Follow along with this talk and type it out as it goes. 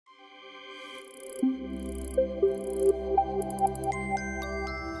Well,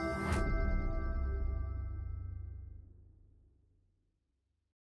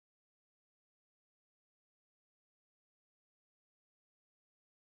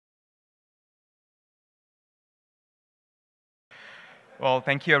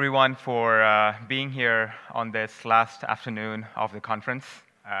 thank you everyone for being here on this last afternoon of the conference.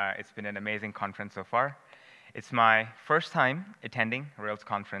 It's been an amazing conference so far. It's my first time attending Rails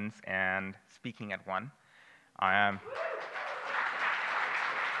conference and speaking at one. I am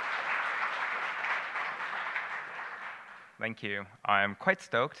Thank you. I'm quite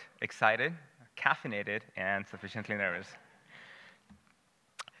stoked, excited, caffeinated, and sufficiently nervous.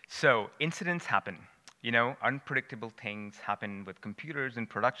 So, incidents happen. You know, unpredictable things happen with computers in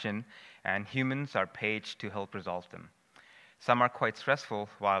production, and humans are paid to help resolve them. Some are quite stressful,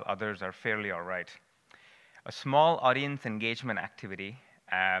 while others are fairly all right. A small audience engagement activity.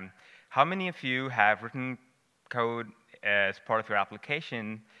 How many of you have written code as part of your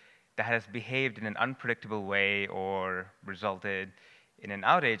application that has behaved in an unpredictable way or resulted in an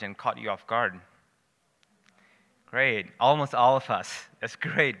outage and caught you off guard? Great, almost all of us. That's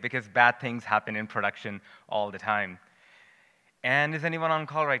great, because bad things happen in production all the time. And is anyone on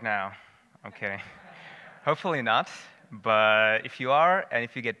call right now? Okay. Hopefully not, but if you are, and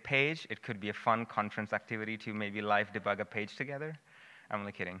if you get paged, it could be a fun conference activity to maybe live debug a page together. I'm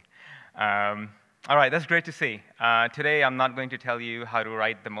only kidding. All right, that's great to see. Today, I'm not going to tell you how to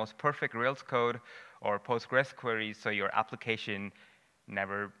write the most perfect Rails code or Postgres queries so your application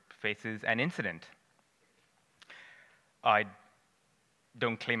never faces an incident. I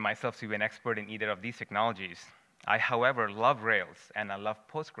don't claim myself to be an expert in either of these technologies. I, however, love Rails, and I love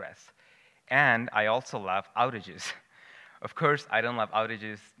Postgres. And I also love outages. Of course, I don't love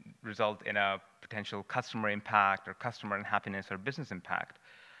outages result in a potential customer impact or customer unhappiness or business impact.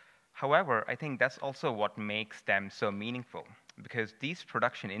 However, I think that's also what makes them so meaningful, because these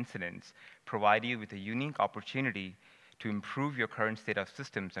production incidents provide you with a unique opportunity to improve your current state of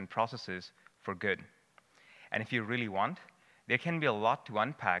systems and processes for good. And if you really want, there can be a lot to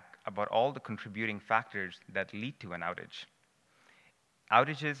unpack about all the contributing factors that lead to an outage.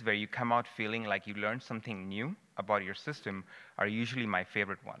 Outages where you come out feeling like you learned something new about your system are usually my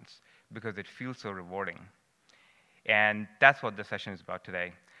favorite ones, because it feels so rewarding. And that's what the session is about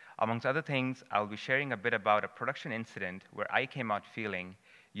today. Amongst other things, I'll be sharing a bit about a production incident where I came out feeling,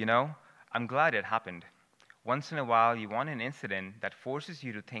 you know, I'm glad it happened. Once in a while, you want an incident that forces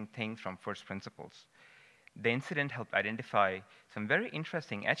you to think things from first principles. The incident helped identify some very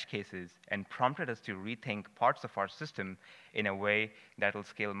interesting edge cases and prompted us to rethink parts of our system in a way that will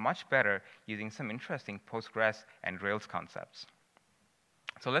scale much better using some interesting Postgres and Rails concepts.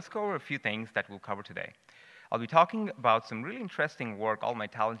 So let's go over a few things that we'll cover today. I'll be talking about some really interesting work all my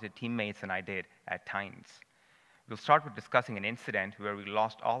talented teammates and I did at Tynes. We'll start with discussing an incident where we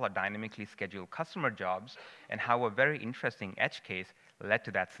lost all our dynamically scheduled customer jobs and how a very interesting edge case led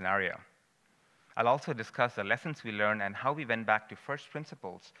to that scenario. I'll also discuss the lessons we learned and how we went back to first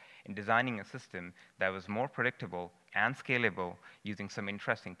principles in designing a system that was more predictable and scalable using some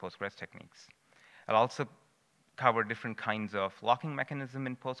interesting Postgres techniques. I'll also cover different kinds of locking mechanism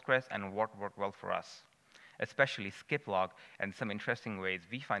in Postgres and what worked well for us, especially skip log and some interesting ways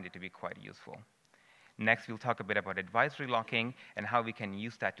we find it to be quite useful. Next, we'll talk a bit about advisory locking and how we can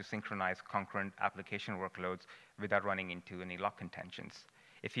use that to synchronize concurrent application workloads without running into any lock contentions.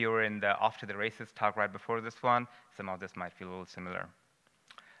 If you were in the off to the races talk right before this one, some of this might feel a little similar.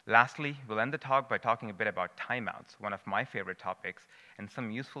 Lastly, we'll end the talk by talking a bit about timeouts, one of my favorite topics, and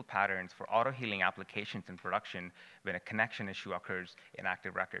some useful patterns for auto-healing applications in production when a connection issue occurs in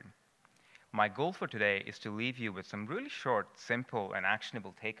Active Record. My goal for today is to leave you with some really short, simple, and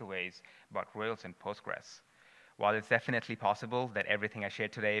actionable takeaways about Rails and Postgres. While it's definitely possible that everything I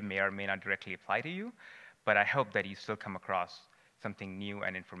shared today may or may not directly apply to you, but I hope that you still come across something new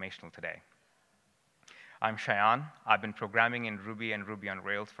and informational today. I'm Shayon. I've been programming in Ruby and Ruby on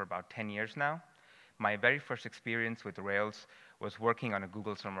Rails for about 10 years now. My very first experience with Rails was working on a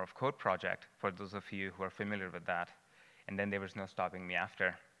Google Summer of Code project, for those of you who are familiar with that. And then there was no stopping me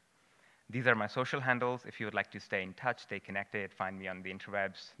after. These are my social handles. If you would like to stay in touch, stay connected, find me on the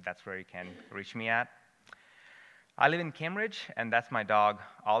interwebs, that's where you can reach me at. I live in Cambridge, and that's my dog,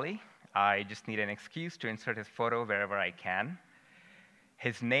 Ollie. I just need an excuse to insert his photo wherever I can.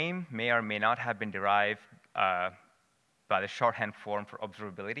 His name may or may not have been derived by the shorthand form for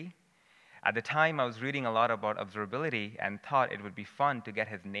observability. At the time, I was reading a lot about observability and thought it would be fun to get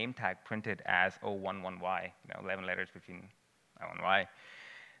his name tag printed as O11Y, 11 letters between O and Y.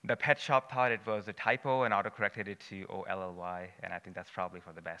 The pet shop thought it was a typo and autocorrected it to OLLY, and I think that's probably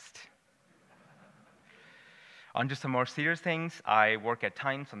for the best. On to some more serious things, I work at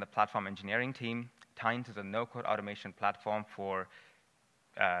Times on the platform engineering team. Times is a no-code automation platform for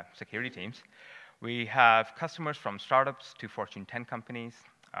security teams. We have customers from startups to Fortune 10 companies.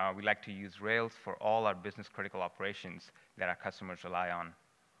 We like to use Rails for all our business-critical operations that our customers rely on.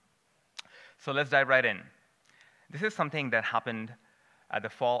 So let's dive right in. This is something that happened at the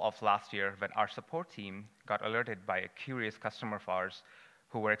fall of last year when our support team got alerted by a curious customer of ours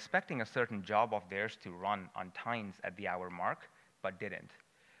who were expecting a certain job of theirs to run on Times at the hour mark, but didn't.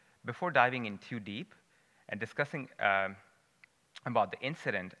 Before diving in too deep and discussing about the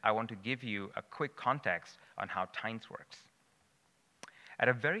incident, I want to give you a quick context on how Times works. At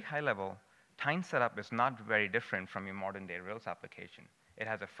a very high level, Times setup is not very different from your modern-day Rails application. It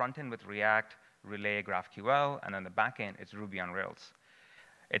has a front end with React, Relay, GraphQL, and on the back end, it's Ruby on Rails.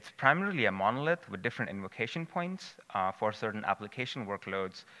 It's primarily a monolith with different invocation points for certain application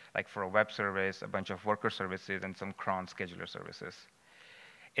workloads, like for a web service, a bunch of worker services, and some cron scheduler services.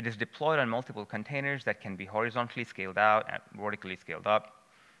 It is deployed on multiple containers that can be horizontally scaled out and vertically scaled up.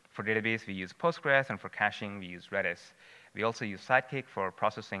 For database, we use Postgres, and for caching, we use Redis. We also use Sidekick for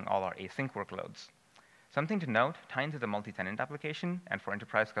processing all our async workloads. Something to note, Times is a multi-tenant application, and for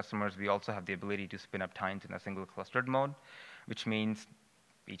enterprise customers, we also have the ability to spin up Times in a single clustered mode, which means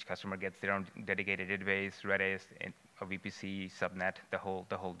each customer gets their own dedicated database, Redis, a VPC, subnet, the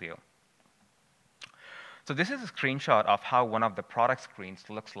whole deal. So this is a screenshot of how one of the product screens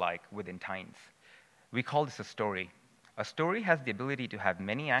looks like within Times. We call this a story. A story has the ability to have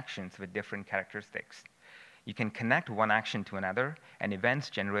many actions with different characteristics. You can connect one action to another, and events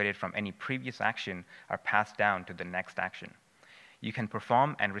generated from any previous action are passed down to the next action. You can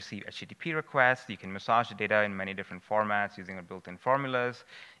perform and receive HTTP requests. You can massage the data in many different formats using our built-in formulas.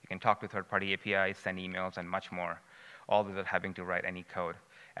 You can talk to third-party APIs, send emails, and much more, all without having to write any code.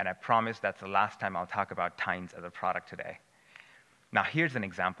 And I promise that's the last time I'll talk about Times as a product today. Now, here's an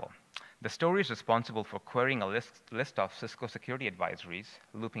example. The story is responsible for querying a list of Cisco security advisories,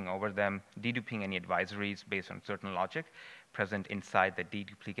 looping over them, deduping any advisories based on certain logic present inside the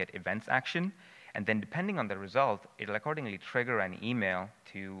deduplicate events action, and then depending on the result, it'll accordingly trigger an email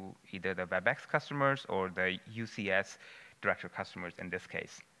to either the WebEx customers or the UCS director customers in this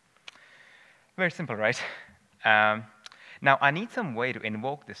case. Very simple, right? Now, I need some way to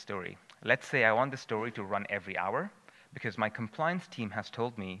invoke this story. Let's say I want the story to run every hour, because my compliance team has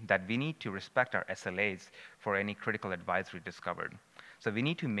told me that we need to respect our SLAs for any critical advisory discovered. So we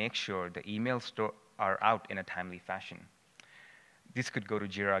need to make sure the emails are out in a timely fashion. This could go to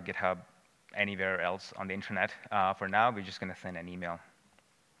Jira, GitHub, anywhere else on the internet. For now, we're just going to send an email.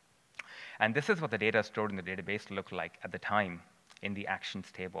 And this is what the data stored in the database looked like at the time in the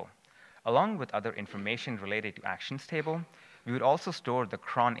actions table. Along with other information related to actions table, we would also store the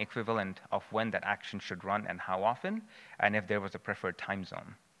cron equivalent of when that action should run and how often, and if there was a preferred time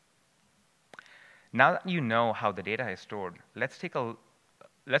zone. Now that you know how the data is stored, let's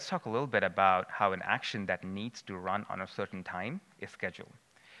talk a little bit about how an action that needs to run on a certain time is scheduled.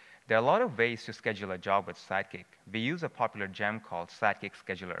 There are a lot of ways to schedule a job with Sidekick. We use a popular gem called Sidekick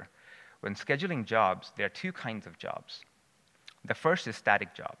Scheduler. When scheduling jobs, there are two kinds of jobs. The first is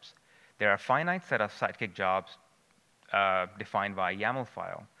static jobs. There are a finite set of Sidekick jobs defined by a YAML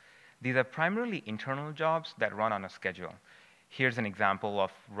file. These are primarily internal jobs that run on a schedule. Here's an example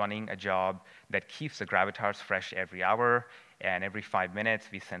of running a job that keeps the gravitars fresh every hour, and every 5 minutes,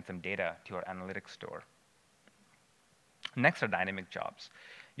 we send some data to our analytics store. Next are dynamic jobs.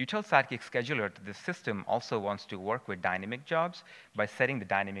 You tell Sidekick Scheduler that the system also wants to work with dynamic jobs by setting the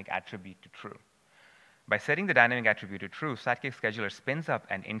dynamic attribute to true. By setting the dynamic attribute to true, Sidekick Scheduler spins up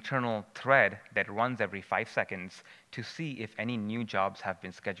an internal thread that runs every 5 seconds to see if any new jobs have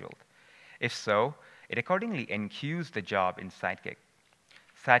been scheduled. If so, it accordingly enqueues the job in Sidekick.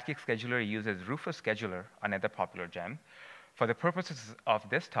 Sidekick Scheduler uses Rufus Scheduler, another popular gem. For the purposes of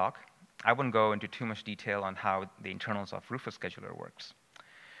this talk, I won't go into too much detail on how the internals of Rufus Scheduler works.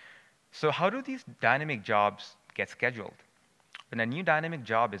 So how do these dynamic jobs get scheduled? When a new dynamic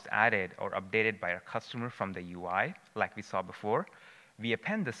job is added or updated by a customer from the UI, like we saw before, we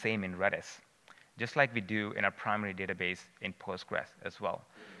append the same in Redis, just like we do in our primary database in Postgres as well.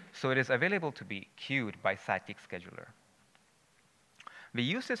 So it is available to be queued by Sidekick Scheduler. We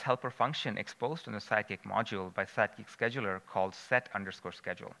use this helper function exposed in the Sidekick module by Sidekick Scheduler called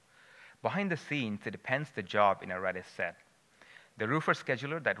set_schedule. Behind the scenes, it appends the job in a Redis set. The Rufus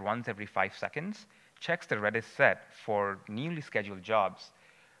Scheduler that runs every 5 seconds checks the Redis set for newly scheduled jobs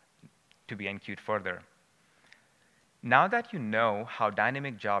to be enqueued further. Now that you know how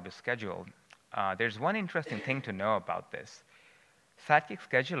dynamic job is scheduled, there's one interesting thing to know about this. Sidekick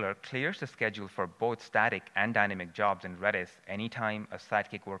Scheduler clears the schedule for both static and dynamic jobs in Redis anytime a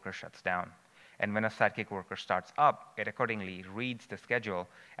Sidekick worker shuts down. And when a Sidekick worker starts up, it accordingly reads the schedule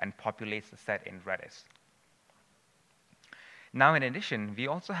and populates the set in Redis. Now, in addition, we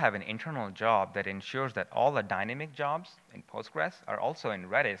also have an internal job that ensures that all the dynamic jobs in Postgres are also in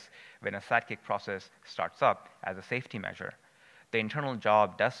Redis when a Sidekick process starts up as a safety measure. The internal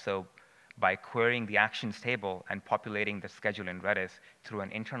job does so by querying the actions table and populating the schedule in Redis through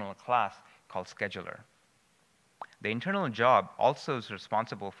an internal class called scheduler. The internal job also is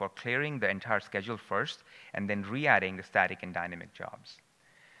responsible for clearing the entire schedule first and then re-adding the static and dynamic jobs.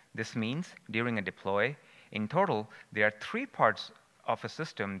 This means during a deploy, in total, there are 3 parts of a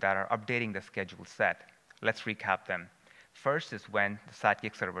system that are updating the schedule set. Let's recap them. First is when the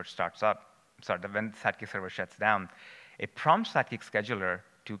Sidekick server when the Sidekick server shuts down. It prompts Sidekick scheduler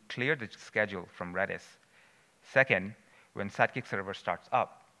to clear the schedule from Redis. Second, when Sidekick server starts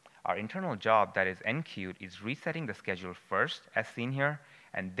up, our internal job that is enqueued is resetting the schedule first, as seen here,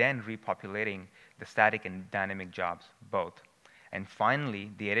 and then repopulating the static and dynamic jobs both. And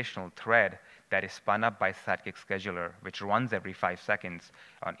finally, the additional thread that is spun up by Sidekick scheduler, which runs every 5 seconds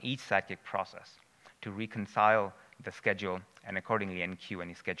on each Sidekick process to reconcile the schedule and accordingly enqueue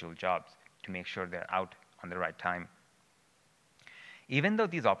any scheduled jobs to make sure they're out on the right time. Even though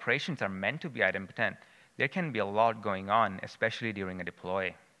these operations are meant to be idempotent, there can be a lot going on, especially during a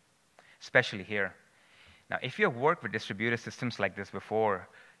deploy, especially here. Now, if you have worked with distributed systems like this before,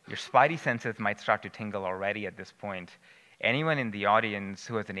 your spidey senses might start to tingle already at this point. Anyone in the audience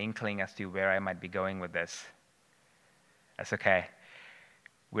who has an inkling as to where I might be going with this? That's okay.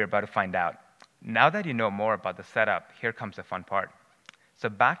 We're about to find out. Now that you know more about the setup, here comes the fun part. So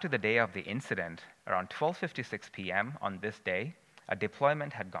back to the day of the incident, around 12:56 p.m. on this day, a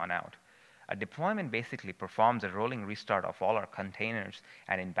deployment had gone out. A deployment basically performs a rolling restart of all our containers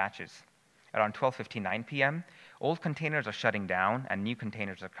and in batches. Around 12:59 p.m., old containers are shutting down and new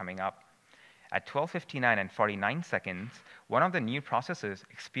containers are coming up. At 12:59 and 49 seconds, one of the new processes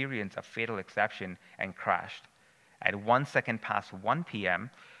experienced a fatal exception and crashed. At 1 second past 1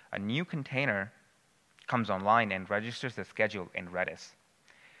 p.m., a new container comes online and registers the schedule in Redis.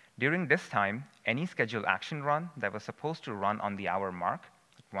 During this time, any scheduled action run that was supposed to run on the hour mark,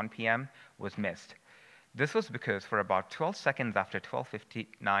 at 1 p.m., was missed. This was because for about 12 seconds after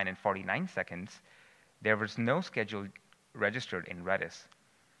 12:59 and 49 seconds, there was no schedule registered in Redis,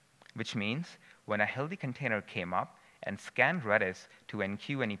 which means when a healthy container came up and scanned Redis to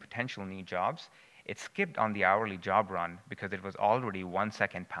enqueue any potential new jobs, it skipped on the hourly job run because it was already 1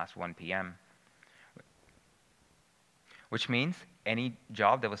 second past 1 p.m. Which means any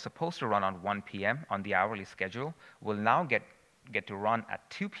job that was supposed to run on 1 p.m. on the hourly schedule will now get to run at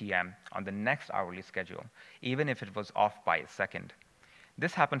 2 p.m. on the next hourly schedule, even if it was off by a second.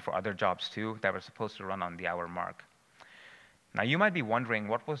 This happened for other jobs too that were supposed to run on the hour mark. Now you might be wondering,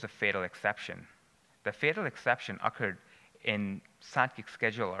 what was the fatal exception? The fatal exception occurred in Sidekick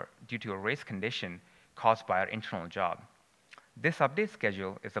scheduler due to a race condition caused by our internal job. This update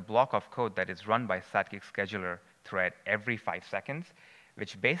schedule is a block of code that is run by Sidekick scheduler thread every 5 seconds,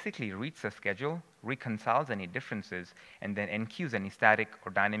 which basically reads the schedule, reconciles any differences, and then enqueues any static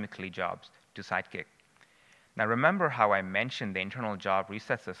or dynamically jobs to Sidekick. Now remember how I mentioned the internal job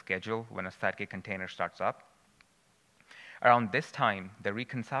resets the schedule when a Sidekick container starts up? Around this time, the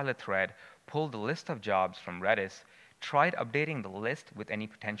reconciler thread pulled the list of jobs from Redis, tried updating the list with any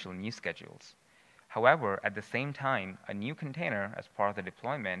potential new schedules. However, at the same time, a new container as part of the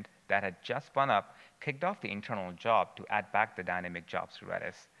deployment that had just spun up kicked off the internal job to add back the dynamic jobs to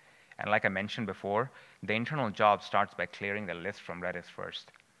Redis. And like I mentioned before, the internal job starts by clearing the list from Redis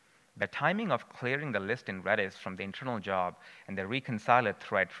first. The timing of clearing the list in Redis from the internal job and the reconciler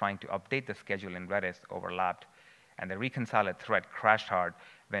thread trying to update the schedule in Redis overlapped, and the reconciler thread crashed hard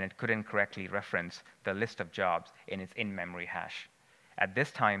when it couldn't correctly reference the list of jobs in its in-memory hash. At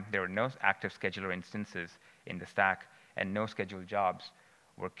this time, there were no active scheduler instances in the stack, and no scheduled jobs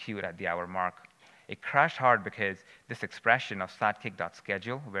were queued at the hour mark. It crashed hard because this expression of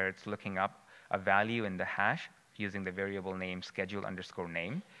sidekick.schedule, where it's looking up a value in the hash using the variable name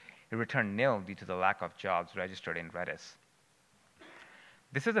schedule_name, it returned nil due to the lack of jobs registered in Redis.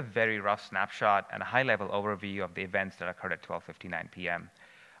 This is a very rough snapshot and a high-level overview of the events that occurred at 12:59 p.m.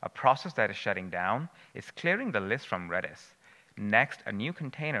 A process that is shutting down is clearing the list from Redis. Next, a new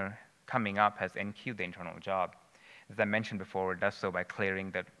container coming up has enqueued the internal job. As I mentioned before, it does so by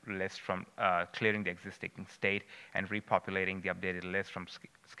clearing the list from clearing the existing state and repopulating the updated list from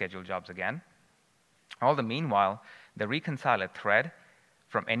scheduled jobs again. All the meanwhile, the reconciler thread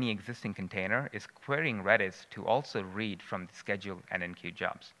from any existing container is querying Redis to also read from the schedule and enqueue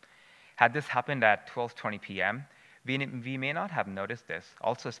jobs. Had this happened at 12:20 p.m., we may not have noticed this,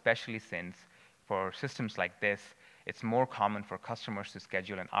 also especially since for systems like this, it's more common for customers to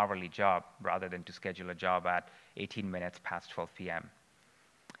schedule an hourly job rather than to schedule a job at 18 minutes past 12 p.m.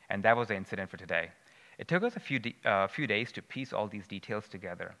 And that was the incident for today. It took us a few days to piece all these details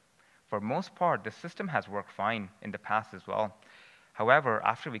together. For most part, the system has worked fine in the past as well. However,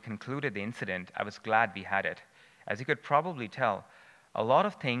 after we concluded the incident, I was glad we had it. As you could probably tell, a lot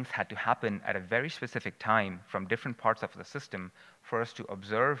of things had to happen at a very specific time from different parts of the system for us to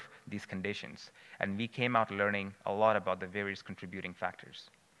observe these conditions, and we came out learning a lot about the various contributing factors.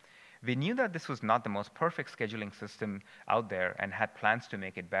 We knew that this was not the most perfect scheduling system out there and had plans to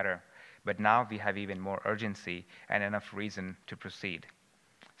make it better, but now we have even more urgency and enough reason to proceed.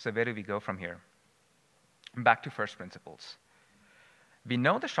 So where do we go from here? Back to first principles. We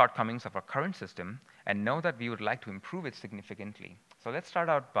know the shortcomings of our current system and know that we would like to improve it significantly. So let's start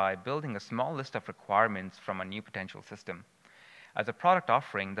out by building a small list of requirements from a new potential system. As a product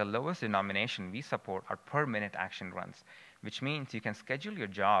offering, the lowest denomination we support are per-minute action runs, which means you can schedule your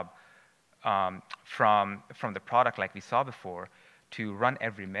job from the product like we saw before to run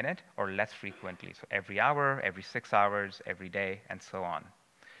every minute or less frequently, so every hour, every 6 hours, every day, and so on.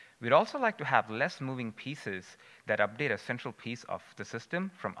 We'd also like to have less moving pieces that update a central piece of the system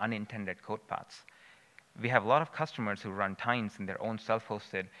from unintended code paths. We have a lot of customers who run Tines in their own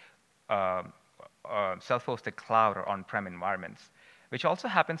self-hosted cloud or on-prem environments, which also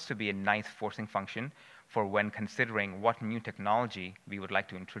happens to be a nice forcing function for when considering what new technology we would like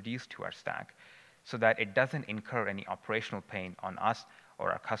to introduce to our stack, so that it doesn't incur any operational pain on us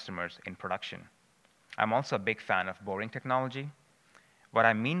or our customers in production. I'm also a big fan of boring technology. What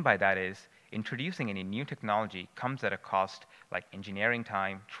I mean by that is introducing any new technology comes at a cost like engineering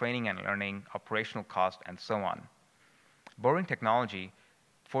time, training and learning, operational cost, and so on. Boring technology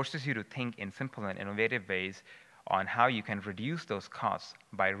forces you to think in simple and innovative ways on how you can reduce those costs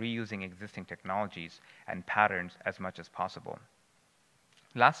by reusing existing technologies and patterns as much as possible.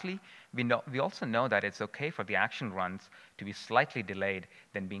 Lastly, we also know that it's okay for the action runs to be slightly delayed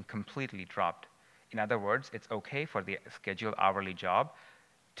than being completely dropped. In other words, it's okay for the scheduled hourly job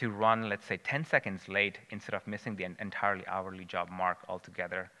to run, let's say, 10 seconds late instead of missing the entirely hourly job mark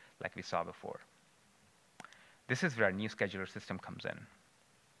altogether, like we saw before. This is where our new scheduler system comes in.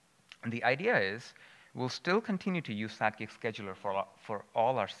 And the idea is we'll still continue to use Sidekick Scheduler for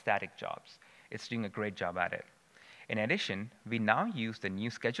all our static jobs. It's doing a great job at it. In addition, we now use the new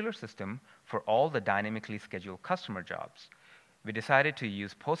scheduler system for all the dynamically scheduled customer jobs. We decided to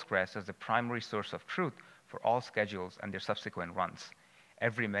use Postgres as the primary source of truth for all schedules and their subsequent runs.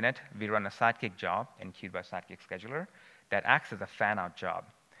 Every minute, we run a Sidekick job, enqueued by Sidekick Scheduler, that acts as a fan-out job.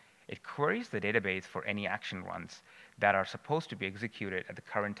 It queries the database for any action runs that are supposed to be executed at the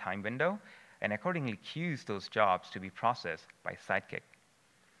current time window, and accordingly queues those jobs to be processed by Sidekick.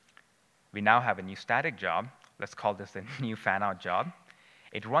 We now have a new static job. Let's call this the new fan-out job.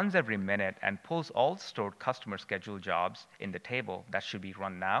 It runs every minute and pulls all stored customer scheduled jobs in the table that should be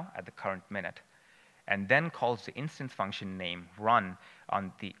run now at the current minute, and then calls the instance function name run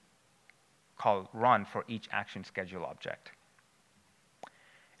on the call run for each action schedule object.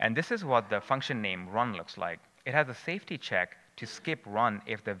 And this is what the function name run looks like. It has a safety check to skip run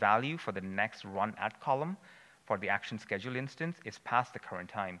if the value for the next run at column for the action schedule instance is past the current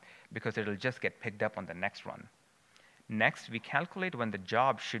time, because it'll just get picked up on the next run. Next, we calculate when the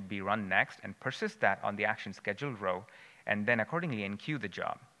job should be run next and persist that on the action schedule row, and then accordingly enqueue the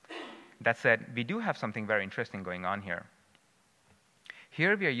job. That said, we do have something very interesting going on here.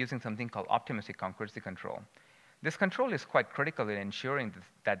 Here we are using something called optimistic concurrency control. This control is quite critical in ensuring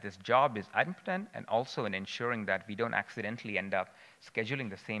that this job is idempotent, and also in ensuring that we don't accidentally end up scheduling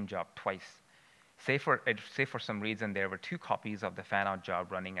the same job twice. Say for some reason there were 2 copies of the fan-out job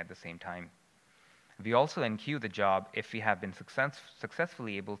running at the same time. We also enqueue the job if we have been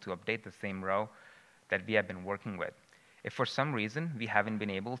successfully able to update the same row that we have been working with. If for some reason we haven't been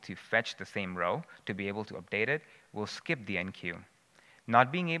able to fetch the same row to be able to update it, we'll skip the enqueue.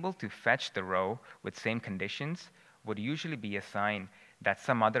 Not being able to fetch the row with same conditions would usually be a sign that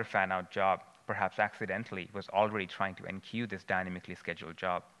some other fan-out job, perhaps accidentally, was already trying to enqueue this dynamically scheduled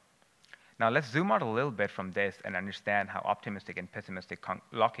job. Now let's zoom out a little bit from this and understand how optimistic and pessimistic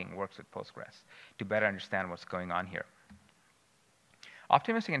locking works with Postgres to better understand what's going on here.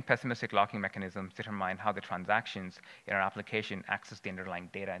 Optimistic and pessimistic locking mechanisms determine how the transactions in our application access the underlying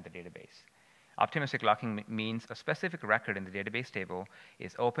data in the database. Optimistic locking means a specific record in the database table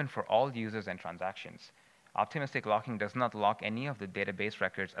is open for all users and transactions. Optimistic locking does not lock any of the database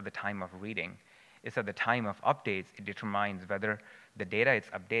records at the time of reading. It's at the time of updates it determines whether the data it's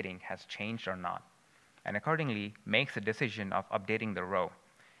updating has changed or not, and accordingly makes a decision of updating the row.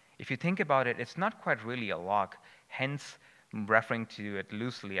 If you think about it, it's not quite really a lock, hence referring to it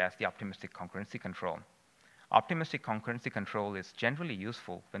loosely as the optimistic concurrency control. Optimistic concurrency control is generally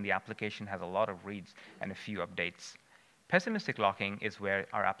useful when the application has a lot of reads and a few updates. Pessimistic locking is where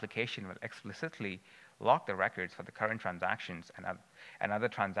our application will explicitly lock the records for the current transactions, and other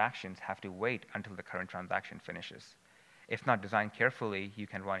transactions have to wait until the current transaction finishes. If not designed carefully, you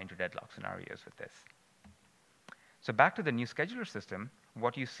can run into deadlock scenarios with this. So back to the new scheduler system,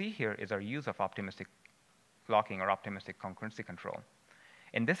 what you see here is our use of optimistic locking or optimistic concurrency control.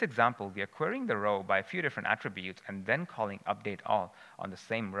 In this example, we are querying the row by a few different attributes and then calling update all on the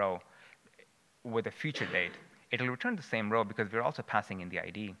same row with a future date. It'll return the same row because we're also passing in the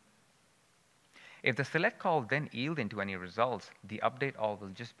ID. If the select call then yield into any results, the update all will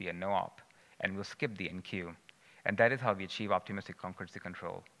just be a no-op, and we'll skip the enqueue. And that is how we achieve optimistic concurrency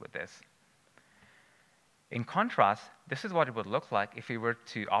control with this. In contrast, this is what it would look like if we were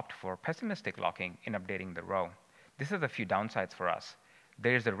to opt for pessimistic locking in updating the row. This has a few downsides for us.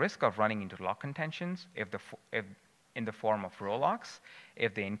 There is a risk of running into lock contentions if in the form of row locks,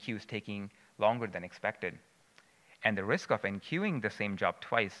 if the enqueue is taking longer than expected. And the risk of enqueuing the same job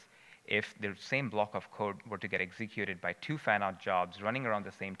twice if the same block of code were to get executed by two fan-out jobs running around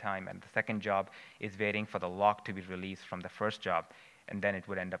the same time, and the second job is waiting for the lock to be released from the first job, and then it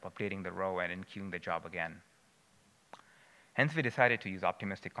would end up updating the row and enqueuing the job again. Hence, we decided to use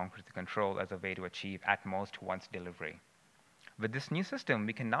optimistic concurrency control as a way to achieve at most once delivery. With this new system,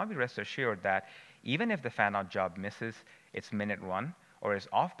 we can now be rest assured that even if the fan-out job misses its minute one or is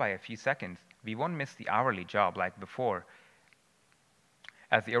off by a few seconds, we won't miss the hourly job like before,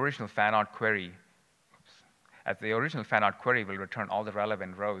 as the original fan-out query will return all the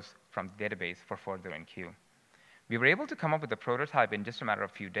relevant rows from the database for further enqueue. We were able to come up with a prototype in just a matter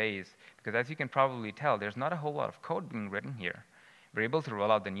of few days, because as you can probably tell, there's not a whole lot of code being written here. We're able to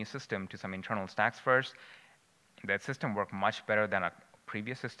roll out the new system to some internal stacks first. That system worked much better than our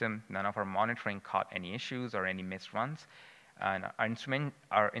previous system. None of our monitoring caught any issues or any missed runs. And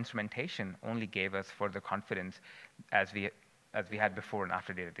our instrumentation only gave us further confidence as we had before and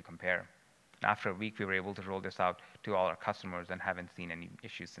after data to compare. And after a week, we were able to roll this out to all our customers and haven't seen any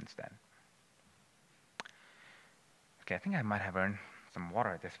issues since then. Okay, I think I might have earned some water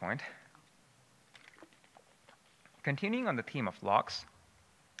at this point. Continuing on the theme of locks,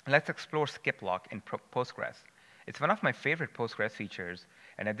 let's explore skip lock in Postgres. It's one of my favorite Postgres features,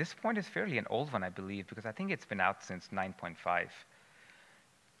 and at this point it's fairly an old one, I believe, because I think it's been out since 9.5.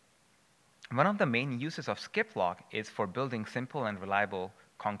 One of the main uses of skip lock is for building simple and reliable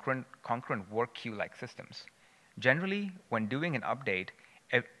concurrent work queue-like systems. Generally, when doing an update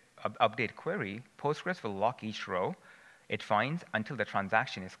query, Postgres will lock each row it finds until the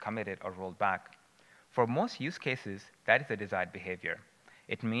transaction is committed or rolled back. For most use cases, that is the desired behavior.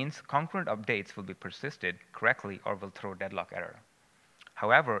 It means concurrent updates will be persisted correctly or will throw deadlock error.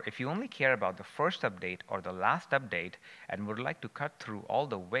 However, if you only care about the first update or the last update and would like to cut through all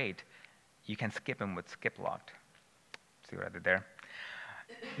the wait, you can skip them with skip locked. See what I did there?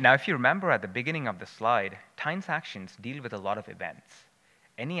 Now, if you remember at the beginning of the slide, times actions deal with a lot of events.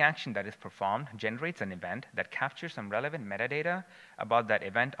 Any action that is performed generates an event that captures some relevant metadata about that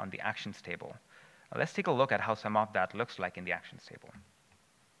event on the actions table. Now, let's take a look at how some of that looks like in the actions table.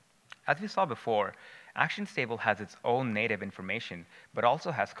 As we saw before, actions table has its own native information, but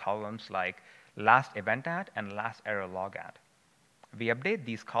also has columns like last event at and last error log at. We update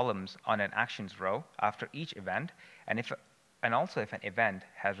these columns on an actions row after each event, and also if an event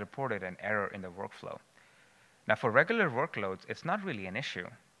has reported an error in the workflow. Now, for regular workloads, it's not really an issue.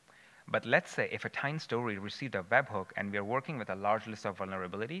 But let's say if a time story received a webhook and we are working with a large list of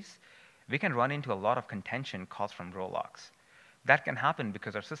vulnerabilities, we can run into a lot of contention caused from row locks. That can happen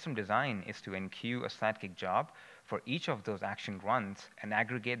because our system design is to enqueue a sidekick job for each of those action runs and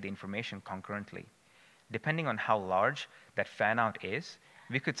aggregate the information concurrently. Depending on how large that fan-out is,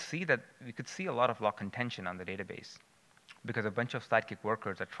 we could see a lot of lock contention on the database because a bunch of sidekick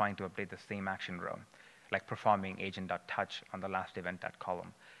workers are trying to update the same action row, like performing agent.touch on the last event at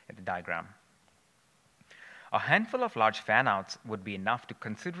column in the diagram. A handful of large fan-outs would be enough to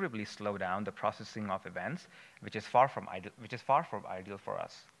considerably slow down the processing of events, which is far from ideal for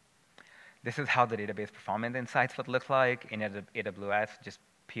us. This is how the database performance insights would look like in AWS, just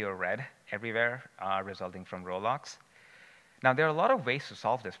pure red everywhere, resulting from row locks. Now, there are a lot of ways to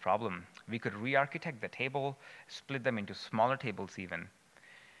solve this problem. We could re-architect the table, split them into smaller tables even.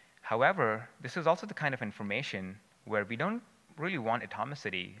 However, this is also the kind of information where we don't really want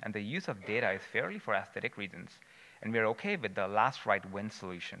atomicity, and the use of data is fairly for aesthetic reasons, and we're okay with the last right wins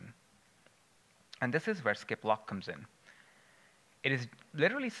solution. And this is where skip lock comes in. It is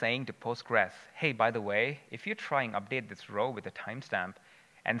literally saying to Postgres, hey, by the way, if you try and update this row with a timestamp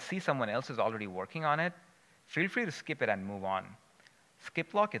and see someone else is already working on it, feel free to skip it and move on.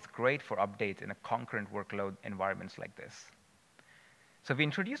 Skip lock is great for updates in a concurrent workload environments like this. So we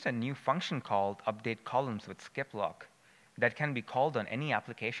introduced a new function called update columns with skip lock that can be called on any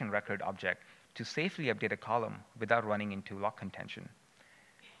application record object to safely update a column without running into lock contention.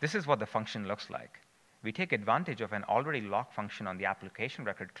 This is what the function looks like. We take advantage of an already locked function on the application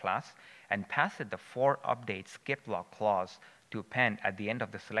record class and pass it the for update skip lock clause to append at the end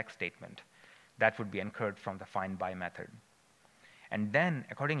of the select statement. That would be incurred from the find by method. And then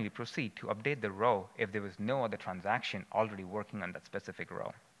accordingly proceed to update the row if there was no other transaction already working on that specific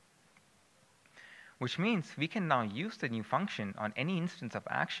row. Which means we can now use the new function on any instance of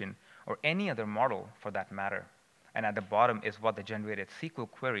action or any other model for that matter. And at the bottom is what the generated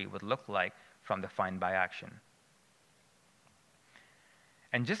SQL query would look like from the find by action.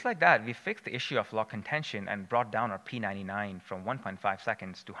 And just like that, we fixed the issue of lock contention and brought down our P99 from 1.5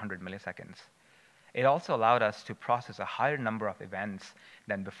 seconds to 100 milliseconds. It also allowed us to process a higher number of events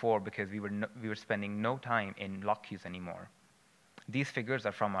than before because we were spending no time in lock queues anymore. These figures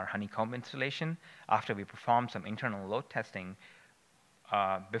are from our Honeycomb installation after we performed some internal load testing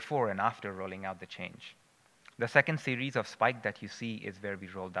before and after rolling out the change. The second series of spike that you see is where we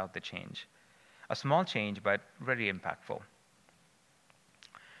rolled out the change. A small change, but very impactful.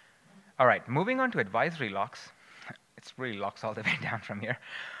 All right, moving on to advisory locks. It's really locks all the way down from here.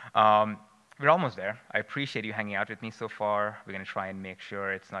 We're almost there. I appreciate you hanging out with me so far. We're going to try and make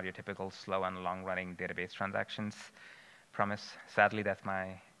sure it's not your typical slow and long-running database transactions. Promise. Sadly, that's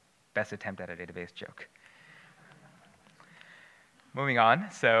my best attempt at a database joke. Moving on.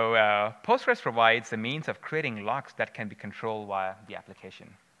 So Postgres provides the means of creating locks that can be controlled via the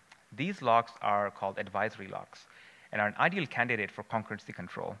application. These locks are called advisory locks and are an ideal candidate for concurrency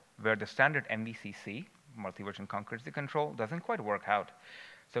control, where the standard MVCC, multi-version concurrency control, doesn't quite work out.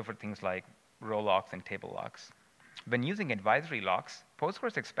 So for things like row locks and table locks. When using advisory locks,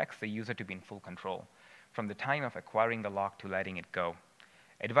 Postgres expects the user to be in full control from the time of acquiring the lock to letting it go.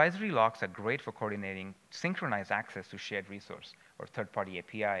 Advisory locks are great for coordinating synchronized access to shared resource or third-party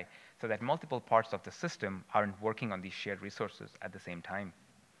API so that multiple parts of the system aren't working on these shared resources at the same time.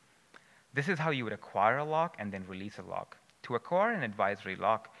 This is how you would acquire a lock and then release a lock. To acquire an advisory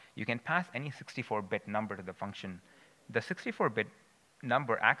lock, you can pass any 64-bit number to the function. The 64-bit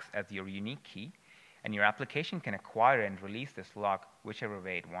number acts as your unique key, and your application can acquire and release this lock whichever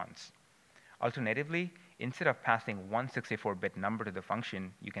way it wants. Alternatively, instead of passing one 64-bit number to the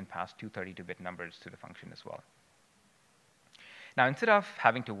function, you can pass two 32-bit numbers to the function as well. Now, instead of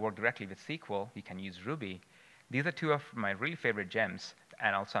having to work directly with SQL, you can use Ruby. These are two of my really favorite gems,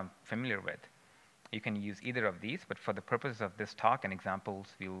 and also I'm familiar with. You can use either of these, but for the purposes of this talk and examples,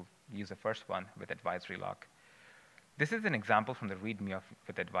 we'll use the first one with advisory lock. This is an example from the README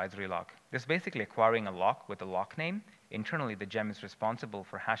with advisory lock. This is basically acquiring a lock with a lock name. Internally, the gem is responsible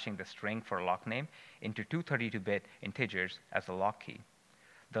for hashing the string for a lock name into two 32-bit integers as the lock key.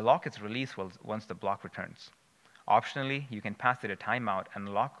 The lock is released once the block returns. Optionally, you can pass it a timeout, and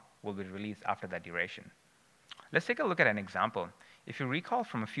the lock will be released after that duration. Let's take a look at an example. If you recall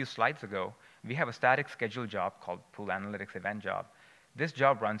from a few slides ago, we have a static schedule job called pool analytics event job. This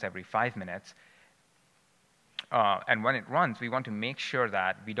job runs every 5 minutes. And when it runs, we want to make sure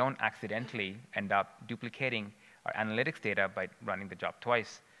that we don't accidentally end up duplicating our analytics data by running the job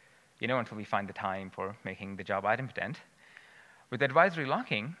twice, until we find the time for making the job idempotent. With advisory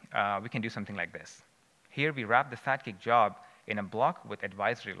locking, we can do something like this. Here, we wrap the sidekick job in a block with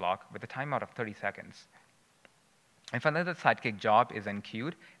advisory lock with a timeout of 30 seconds. If another sidekick job is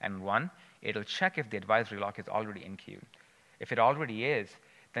unqueued and run, it'll check if the advisory lock is already in-queued. If it already is,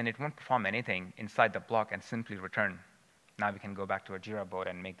 then it won't perform anything inside the block and simply return. Now we can go back to our Jira board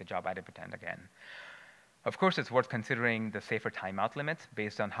and make the job idempotent again. Of course, it's worth considering the safer timeout limits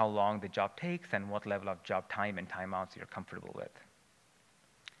based on how long the job takes and what level of job time and timeouts you're comfortable with.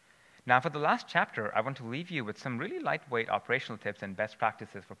 Now, for the last chapter, I want to leave you with some really lightweight operational tips and best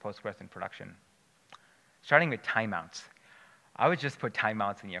practices for Postgres in production. Starting with timeouts. I would just put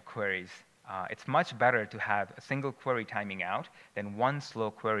timeouts in your queries. It's much better to have a single query timing out than one slow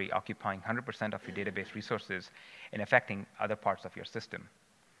query occupying 100% of your database resources and affecting other parts of your system.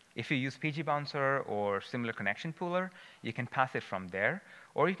 If you use PG Bouncer or similar connection pooler, you can pass it from there,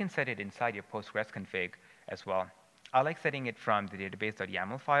 or you can set it inside your Postgres config as well. I like setting it from the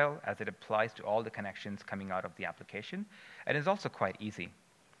database.yaml file as it applies to all the connections coming out of the application, and is also quite easy.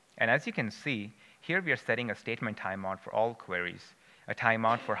 And as you can see, here we are setting a statement timeout for all queries, a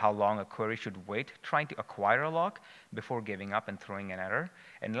timeout for how long a query should wait trying to acquire a lock before giving up and throwing an error,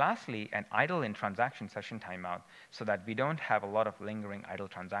 and lastly, an idle in transaction session timeout so that we don't have a lot of lingering idle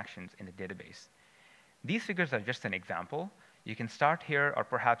transactions in the database. These figures are just an example. You can start here or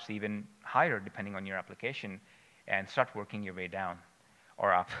perhaps even higher depending on your application and start working your way down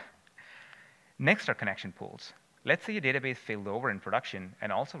or up. Next are connection pools. Let's say your database failed over in production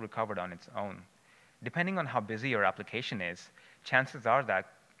and also recovered on its own. Depending on how busy your application is, chances are that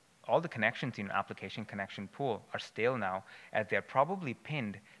all the connections in your application connection pool are stale now, as they're probably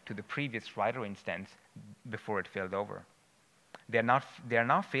pinned to the previous writer instance before it failed over. They are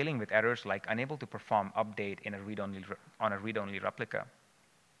now failing with errors like unable to perform update in on a read-only replica.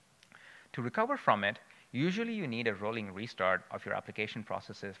 To recover from it, usually you need a rolling restart of your application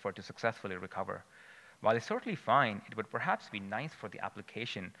processes for it to successfully recover. While it's certainly fine, it would perhaps be nice for the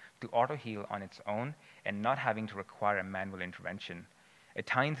application to auto-heal on its own and not having to require a manual intervention. At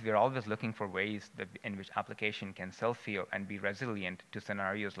times, we are always looking for ways in which application can self-heal and be resilient to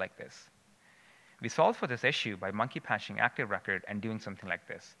scenarios like this. We solve for this issue by monkey patching active record and doing something like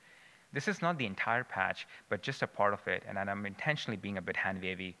this. This is not the entire patch, but just a part of it, and I'm intentionally being a bit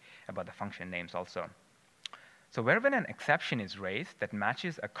hand-wavy about the function names also. So wherever an exception is raised that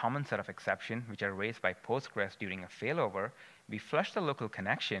matches a common set of exceptions which are raised by Postgres during a failover, we flush the local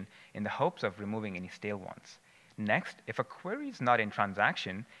connection in the hopes of removing any stale ones. Next, if a query is not in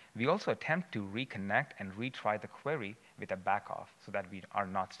transaction, we also attempt to reconnect and retry the query with a backoff so that we are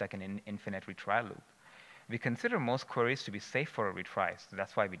not stuck in an infinite retry loop. We consider most queries to be safe for a retry, so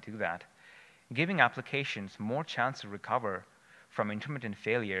that's why we do that, giving applications more chance to recover from intermittent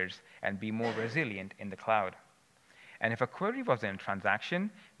failures and be more resilient in the cloud. And if a query was in transaction,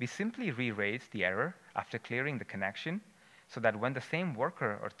 we simply re-raise the error after clearing the connection so that when the same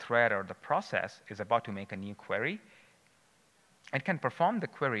worker or thread or the process is about to make a new query, it can perform the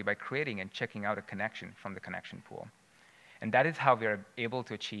query by creating and checking out a connection from the connection pool. And that is how we are able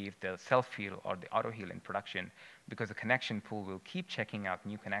to achieve the self-heal or the auto-heal in production, because the connection pool will keep checking out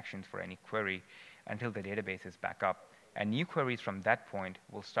new connections for any query until the database is back up. And new queries from that point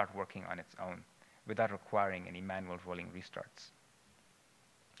will start working on its own without requiring any manual rolling restarts.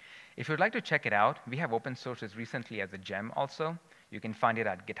 If you'd like to check it out, we have open sources recently as a gem also. You can find it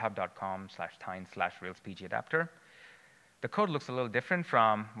at github.com/tine/railspg adapter. The code looks a little different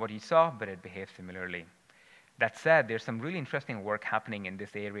from what you saw, but it behaves similarly. That said, there's some really interesting work happening in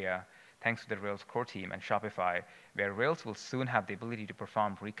this area thanks to the Rails core team and Shopify, where Rails will soon have the ability to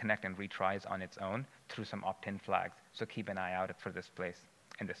perform reconnect and retries on its own through some opt-in flags. So keep an eye out for this place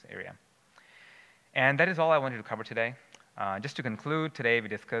in this area. And that is all I wanted to cover today. Just to conclude, today we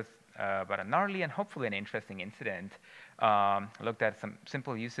discussed about a gnarly and hopefully an interesting incident. Looked at some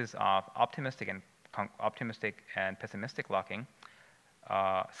simple uses of optimistic and pessimistic locking,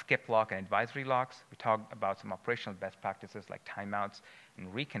 skip lock and advisory locks. We talked about some operational best practices like timeouts and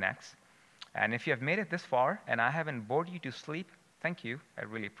reconnects. And if you have made it this far and I haven't bored you to sleep, thank you. I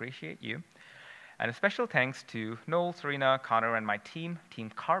really appreciate you. And a special thanks to Noel, Serena, Connor, and my team, Team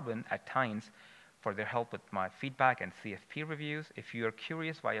Carbon at Tines, for their help with my feedback and CFP reviews. If you are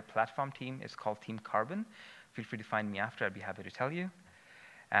curious why a platform team is called Team Carbon, feel free to find me after. I'd be happy to tell you.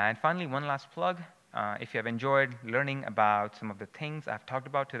 And finally, one last plug. If you have enjoyed learning about some of the things I've talked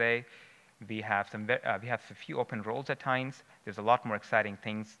about today, we have a few open roles at Tines. There's a lot more exciting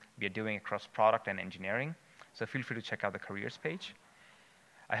things we are doing across product and engineering. So feel free to check out the careers page.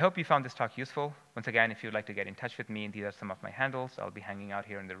 I hope you found this talk useful. Once again, if you'd like to get in touch with me, these are some of my handles. I'll be hanging out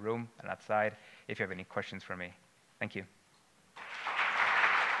here in the room and outside if you have any questions for me. Thank you.